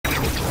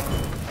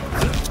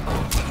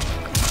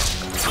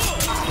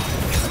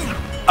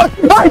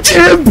I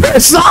didn't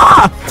press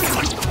that!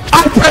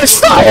 I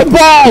pressed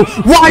fireball!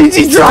 Why is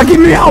he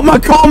dragging me out my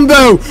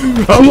combo?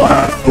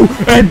 Hello?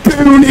 Ed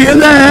Boone, are you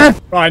there?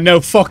 Right, no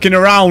fucking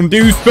around.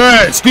 Who's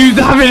first? Who's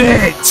having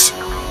it?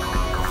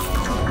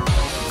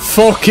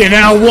 Fucking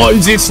hell, what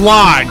is this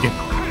lag?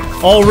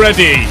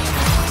 Already.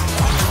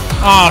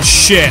 Oh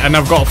shit, and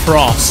I've got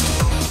Frost.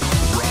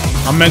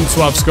 I meant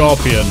to have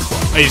Scorpion.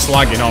 It's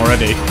lagging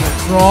already.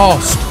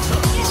 Frost.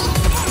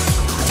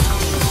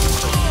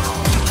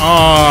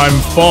 Oh, I'm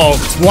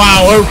fucked.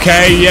 Wow,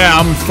 okay, yeah,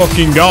 I'm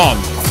fucking gone.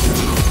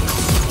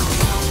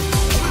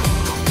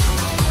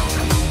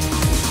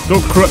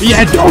 Don't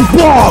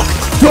block!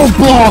 Don't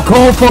block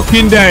all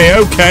fucking day,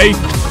 okay.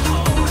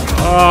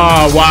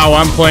 Oh, wow,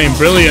 I'm playing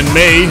brilliant,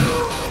 me.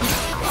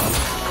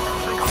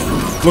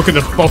 Look at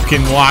the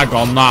fucking lag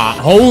on that.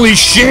 Holy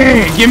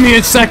shit, give me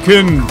a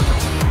second.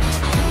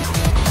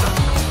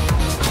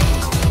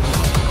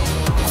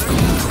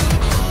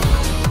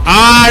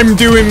 I'm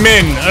doing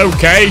min,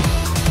 okay.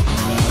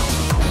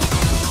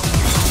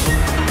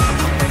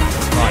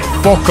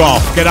 Fuck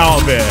off. Get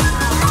out of here.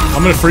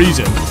 I'm gonna freeze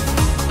him.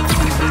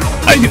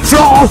 Hey,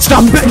 Frost,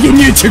 I'm begging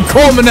you to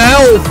come and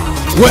help.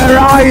 Where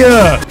are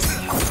you?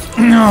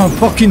 No,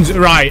 fucking...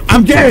 Right,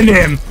 I'm getting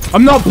him.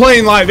 I'm not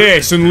playing like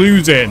this and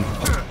losing.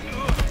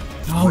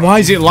 Oh, why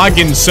is it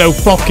lagging so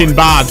fucking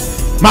bad?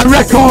 My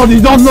record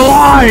is on the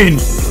line.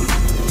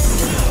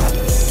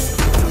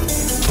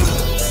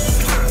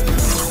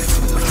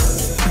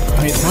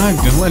 Right, lag.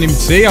 Don't let him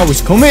see I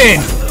was coming.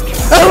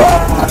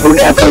 Hello,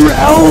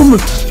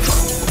 Netherrealm.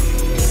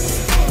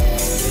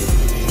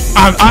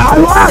 I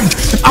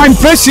lagged! I'm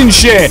pressing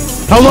shit!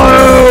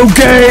 Hello,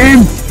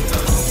 game!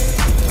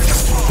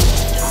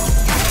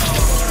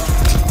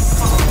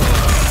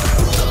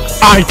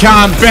 I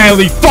can't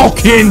barely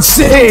fucking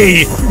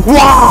see!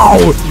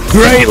 Wow!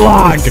 Great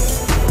lag!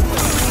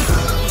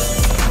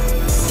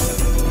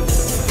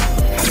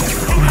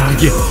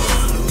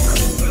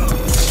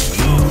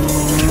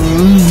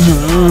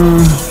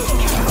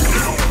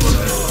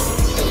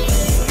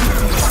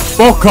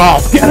 Fuck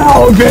off! Get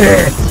out of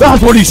here!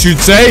 That's what he should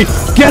say!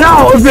 Get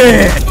out of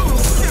here!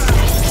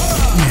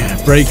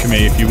 Yeah, break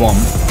me if you want.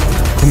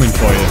 Coming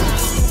for you.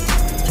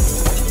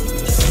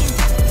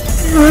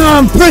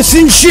 I'm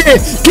pressing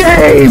shit!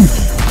 Game!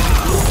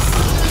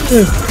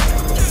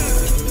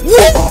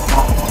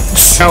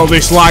 Hell,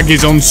 this lag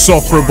is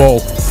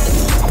insufferable.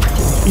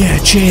 Yeah,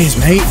 cheers,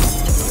 mate.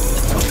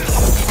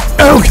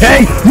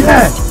 Okay,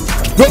 yeah!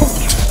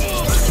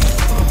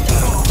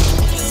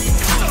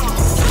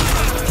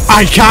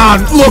 I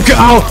can't! Look at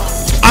how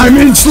I'm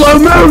in slow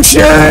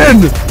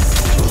motion!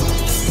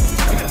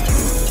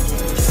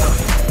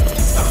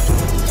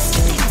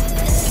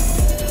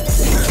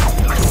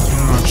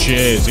 Oh,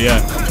 cheers,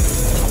 yeah.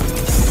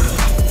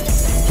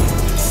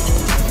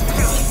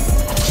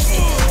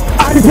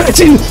 I'm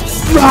pressing...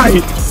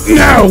 Right!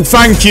 No,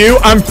 thank you!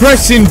 I'm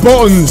pressing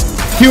buttons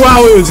 2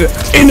 hours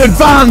in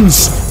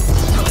advance!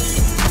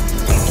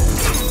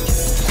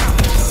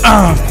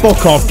 Ah,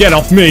 fuck off, get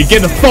off me!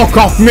 Get the fuck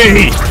off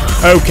me!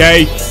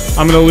 Okay,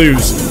 I'm gonna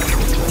lose.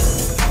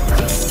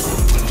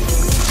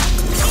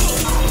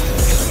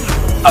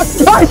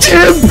 I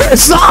didn't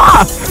press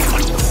that!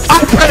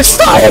 I pressed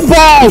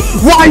fireball!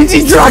 Why is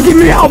he dragging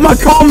me out my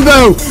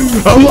combo?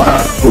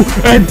 Hello?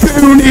 Ed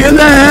Boone, are you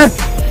there?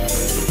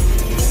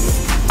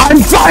 I'm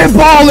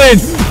fireballing!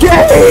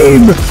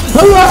 Game!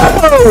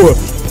 Hello!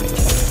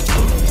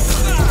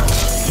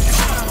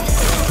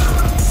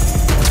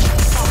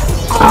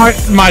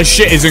 My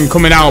shit isn't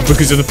coming out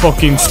because of the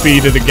fucking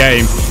speed of the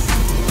game.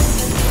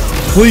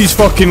 Please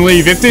fucking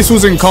leave. If this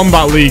was in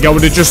Kombat League, I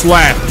would have just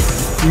left.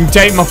 You can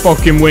take my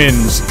fucking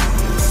wins.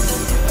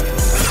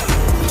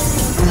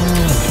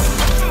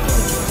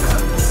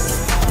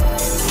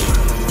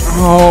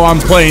 Oh, I'm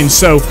playing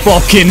so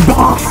fucking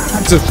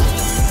bad.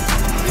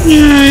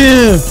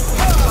 Yeah.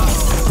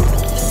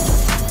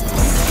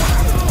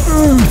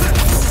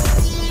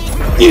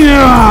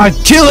 Yeah,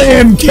 kill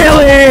him, kill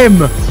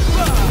him.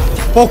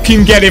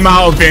 Fucking get him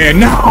out of here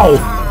now.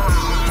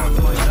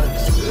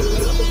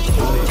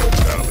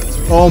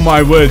 Oh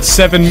my word,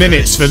 7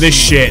 minutes for this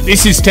shit.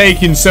 This is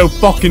taking so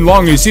fucking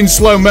long. It's in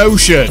slow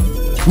motion.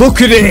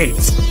 Look at it.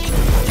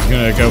 I'm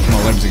gonna go for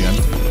my legs again.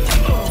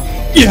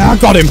 Yeah, I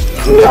got him.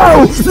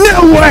 No,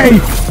 no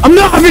way. I'm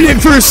not having it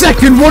for a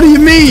second. What do you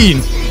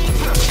mean?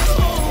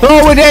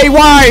 Forward AY,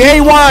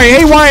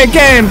 AY, AY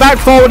again. Back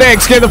forward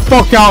X. Get the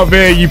fuck out of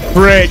here, you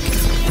prick.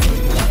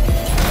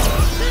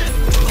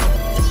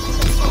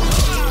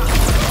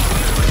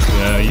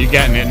 Yeah, you're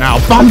getting it now.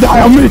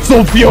 Bandai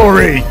Missile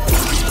Fury.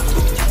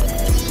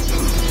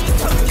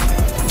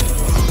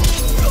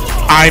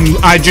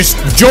 I just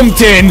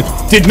jumped in,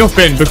 did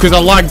nothing because I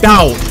lagged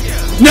out.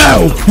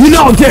 No, you're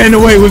not getting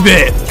away with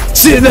it.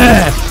 Sit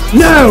there.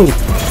 No,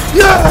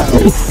 no.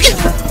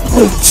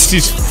 This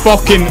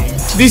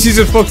is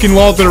a fucking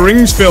Lord of the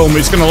Rings film.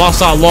 It's gonna last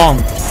that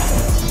long.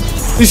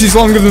 This is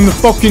longer than the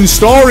fucking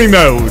story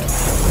mode.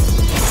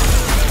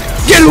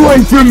 Get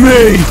away from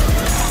me.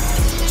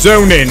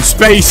 Zone in,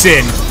 space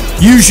in.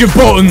 Use your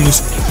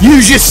buttons.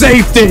 Use your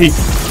safety.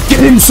 Get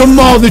him some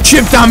more. The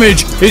chip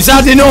damage is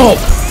adding up.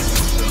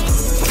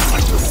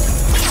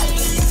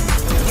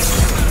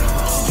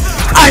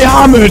 I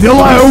armored.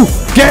 Hello?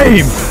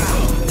 Game.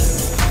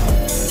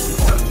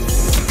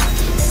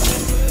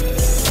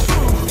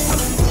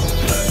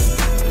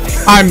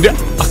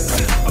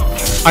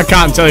 I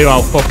can't tell you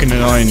how fucking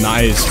annoying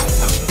that is.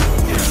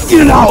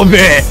 Get out of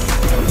it!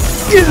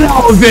 Get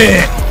out of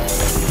it!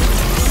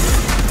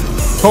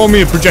 Call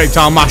me a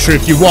projectile masher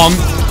if you want.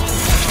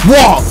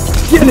 What?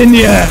 Get in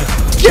the air!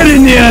 Get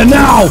in the air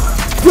now!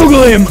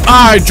 Juggle him!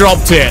 I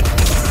dropped it!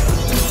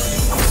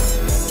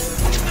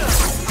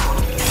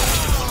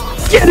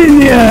 Get in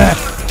the air!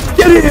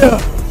 Get here!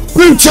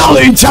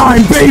 Brutality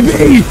time,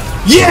 baby!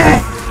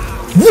 Yeah!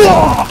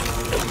 What?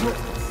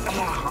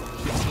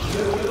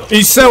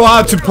 It's so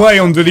hard to play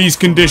under these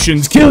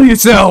conditions. Kill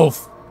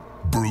yourself!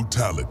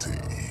 Brutality.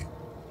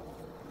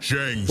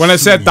 Shang, when I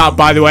said that,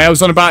 by the way, I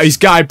was on about his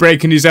guy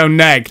breaking his own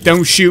neck.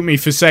 Don't shoot me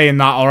for saying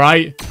that,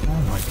 alright?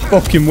 Oh my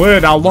fucking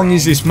word, how long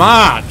is this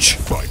match?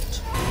 Fight.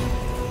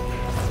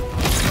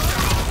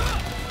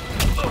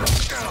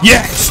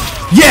 Yes!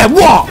 Yeah,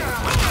 what?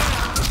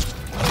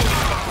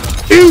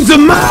 Who's the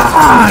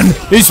man?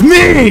 It's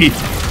me!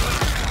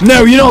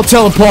 No, you're not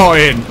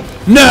teleporting.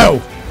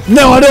 No!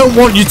 No, I don't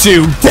want you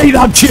to! Take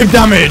that chip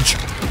damage!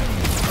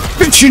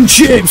 Fish and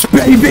chips,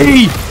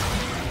 baby!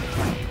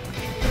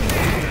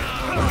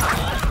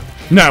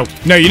 No,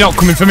 no, you're not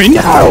coming for me.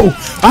 No!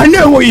 I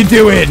know what you're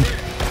doing!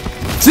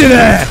 Sit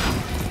there!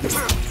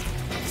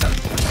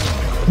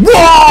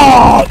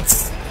 What?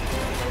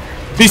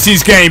 This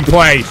is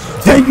gameplay!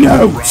 Take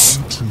notes!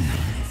 Round 2,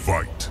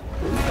 fight.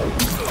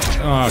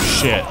 Oh,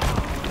 shit.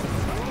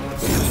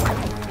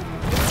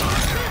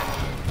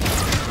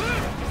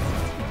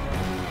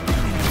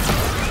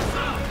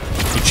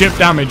 Chip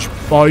damage,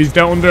 boys,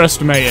 don't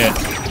underestimate it.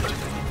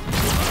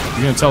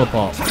 You're gonna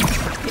teleport.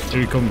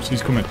 Here he comes,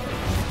 he's coming.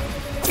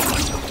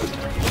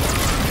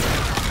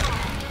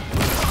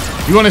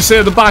 You wanna sit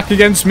at the back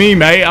against me,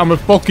 mate? I'm a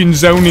fucking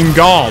zoning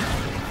god.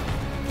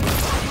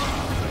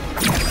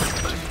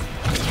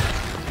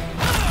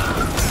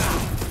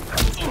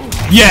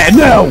 Yeah,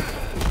 no!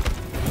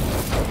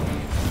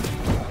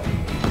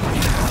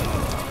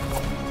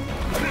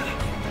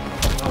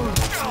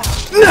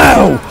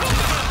 No!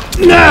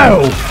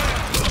 No!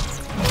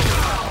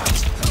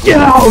 Get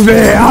out of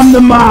here! I'm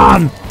the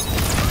man!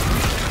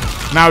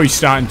 Now he's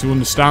starting to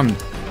understand.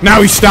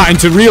 Now he's starting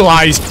to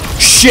realise,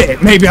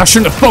 shit, maybe I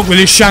shouldn't have fucked with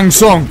this Shang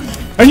Tsung.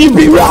 And you'd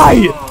be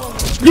right!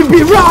 You'd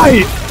be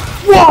right!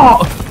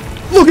 What?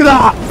 Look at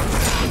that!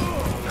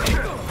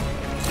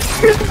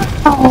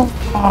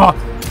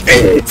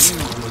 It's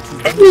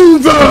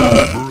over!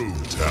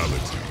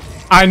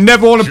 I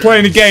never want to play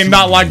in a game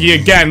that laggy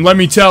again, let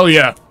me tell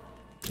you.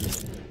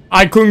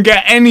 I couldn't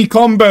get any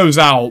combos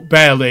out,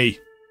 barely.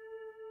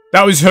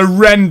 That was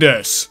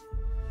horrendous.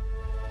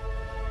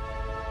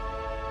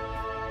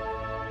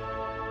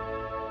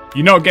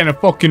 You're not getting a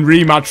fucking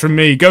rematch from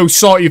me. Go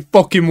sort your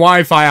fucking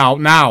Wi-Fi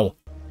out now.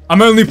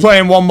 I'm only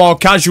playing one more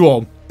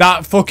casual.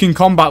 That fucking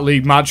Kombat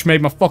League match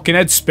made my fucking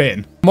head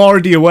spin. I'm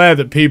already aware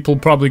that people are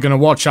probably going to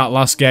watch that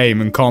last game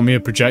and call me a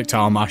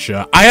projectile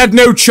masher. I had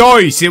no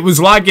choice. It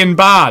was lagging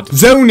bad.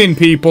 Zoning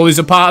people is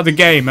a part of the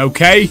game,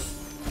 okay?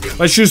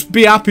 Let's just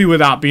be happy with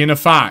that being a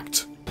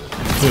fact.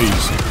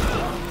 Please.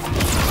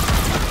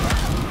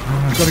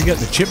 I've got to get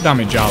the chip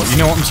damage out, you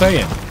know what I'm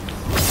saying?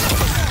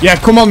 Yeah,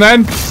 come on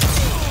then.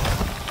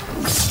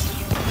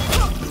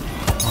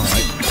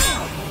 Alright.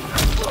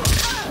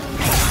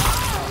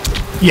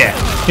 Yeah,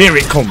 here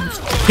it comes.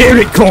 Here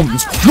it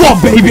comes.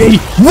 What, baby?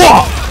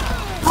 What?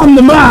 I'm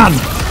the man.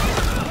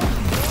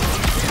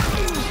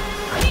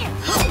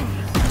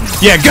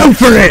 Yeah, go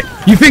for it.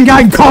 You think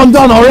I'm conned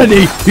on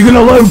already? You're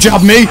gonna low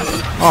jab me?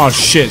 Oh,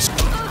 shit.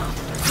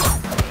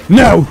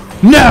 No,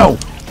 no.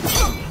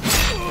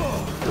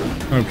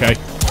 Okay.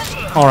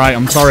 Alright,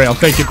 I'm sorry, I'll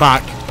take it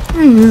back.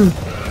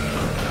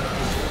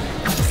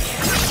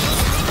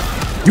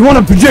 You want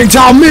to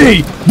projectile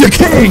me? The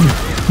king!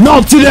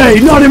 Not today,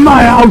 not in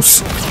my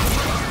house!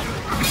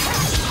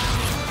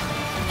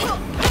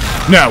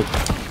 No.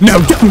 No,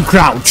 don't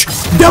crouch!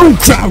 Don't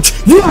crouch!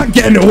 You're not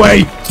getting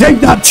away!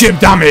 Take that chip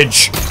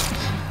damage!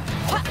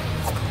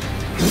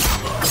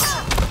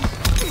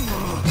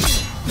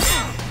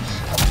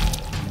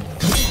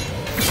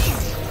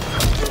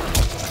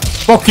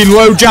 Fucking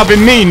low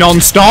jabbing me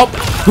non-stop.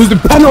 There's the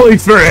penalty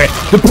for it.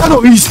 The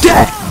penalty's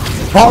death.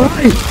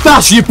 Alright,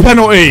 that's your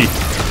penalty.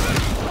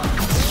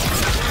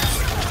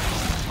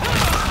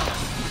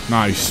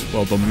 Nice,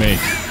 well done me.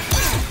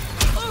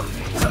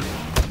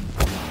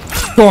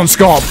 Go on,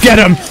 Scott, get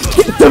him.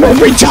 Get them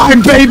every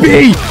time,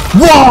 baby.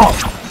 What?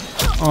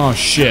 Oh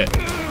shit.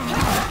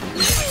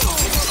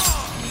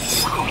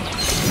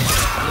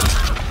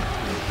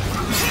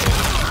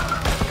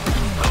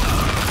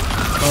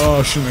 Oh,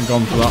 I shouldn't have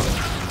gone for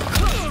that.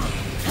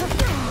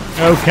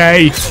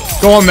 Okay,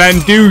 go on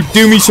then, do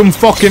me some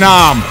fucking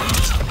harm.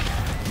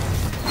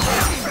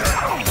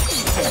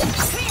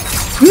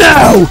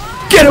 No!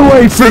 Get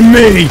away from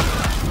me!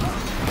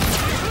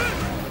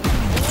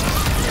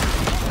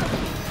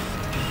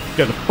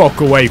 Get the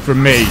fuck away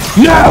from me.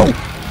 No!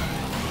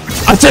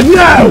 I said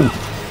no!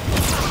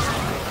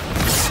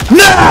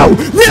 No!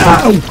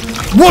 No!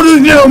 What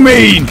does no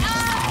mean?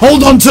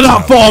 Hold on to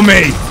that for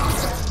me!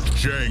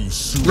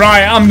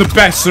 Right, I'm the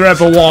best there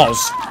ever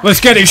was. Let's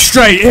get it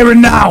straight, here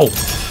and now!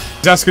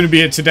 That's going to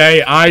be it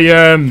today.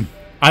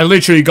 I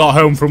literally got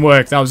home from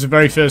work. That was the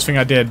very first thing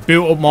I did.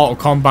 Built up Mortal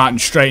Kombat and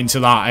straight into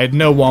that. I had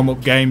no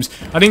warm-up games.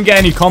 I didn't get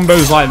any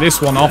combos like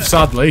this one off,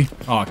 sadly.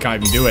 Oh, I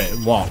can't even do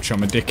it. Watch,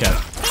 I'm a dickhead.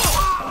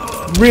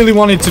 Really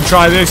wanted to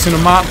try this in a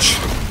match.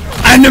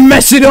 And to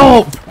mess it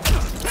up!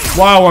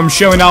 Wow, I'm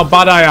showing how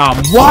bad I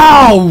am.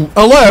 Wow!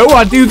 Hello,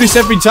 I do this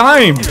every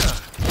time.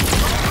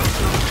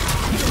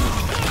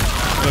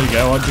 There you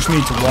go, I just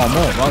need to warm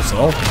up, that's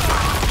all.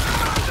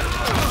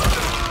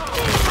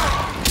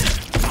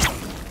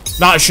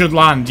 That should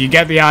land, you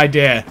get the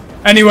idea.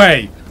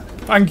 Anyway,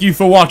 thank you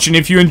for watching.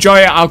 If you enjoy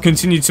it, I'll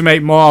continue to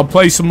make more. I'll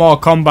play some more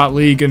Kombat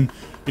League and,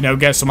 you know,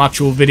 get some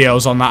actual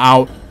videos on that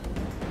out.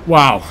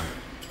 Wow.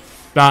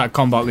 That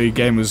Kombat League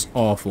game was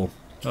awful.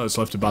 That's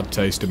left a bad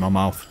taste in my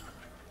mouth.